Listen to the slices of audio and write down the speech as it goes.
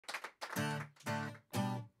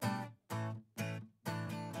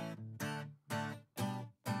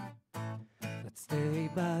stay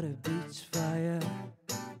by the beach fire.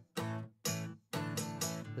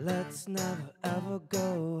 Let's never ever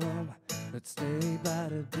go home. Let's stay by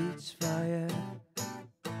the beach fire.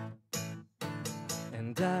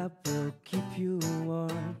 And I will keep you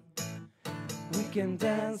warm. We can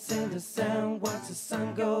dance in the sand, watch the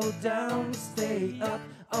sun go down. Stay up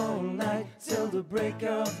all night till the break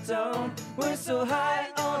of dawn. We're so high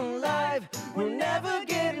on life, we're never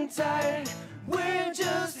getting tired. We're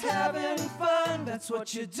just having fun, that's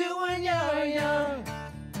what you do when you're young.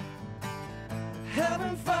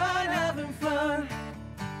 Having fun, having fun,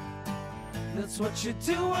 that's what you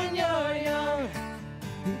do when you're young.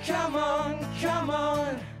 Come on, come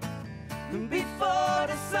on, before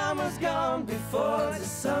the summer's gone, before the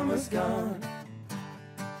summer's gone.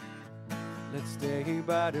 Let's stay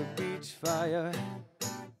by the beach fire.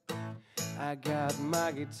 I got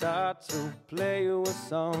my guitar to play you a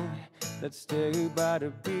song. Let's stay by the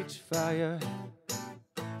beach fire.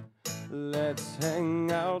 Let's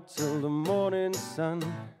hang out till the morning sun.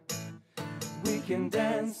 We can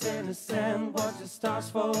dance in the sand, watch the stars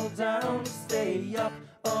fall down. Stay up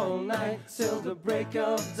all night till the break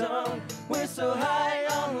of dawn. We're so high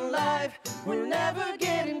on life, we're never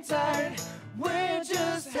getting tired. We're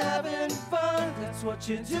just having fun, that's what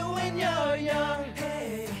you do when you're young.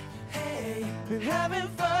 Hey, hey, having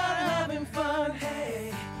fun, having fun.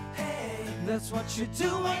 Hey, hey, that's what you do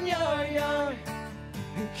when you're young.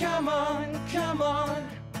 Come on, come on,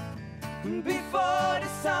 before the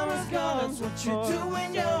summer's gone. That's what you do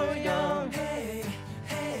when you're young. Hey,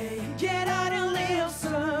 hey, get out and live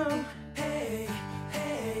some. Hey,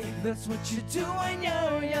 hey, that's what you do when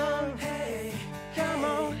you're young. Hey, come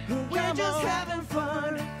on, we're just having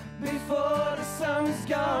fun, before the summer's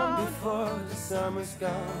gone, before the summer's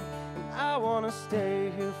gone. And I wanna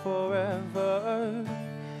stay here forever.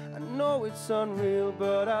 I know it's unreal,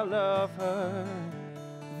 but I love her.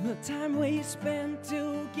 The time we spent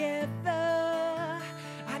together,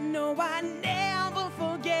 I know I never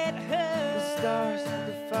forget her. The stars,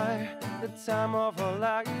 the fire, the time of our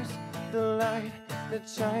lives, the light that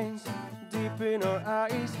shines deep in our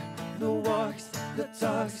eyes, the walks, the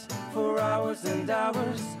talks for hours and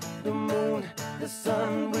hours, the moon, the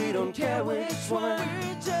sun, we don't care which one.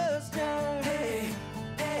 We're just young. Hey,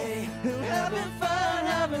 hey, having fun,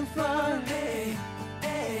 having fun. Hey,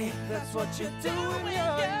 hey, that's what you do when you're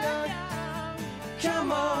young.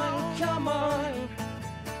 Come on, come on,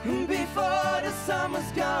 before the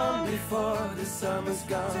summer's gone, before the summer's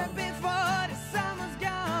gone, before the summer's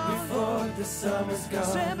gone, before the summer's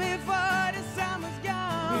gone, before the summer's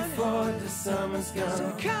gone, before the summer's gone.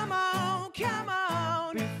 So come on,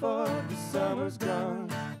 before the summer's gone.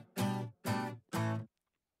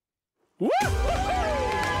 Woo!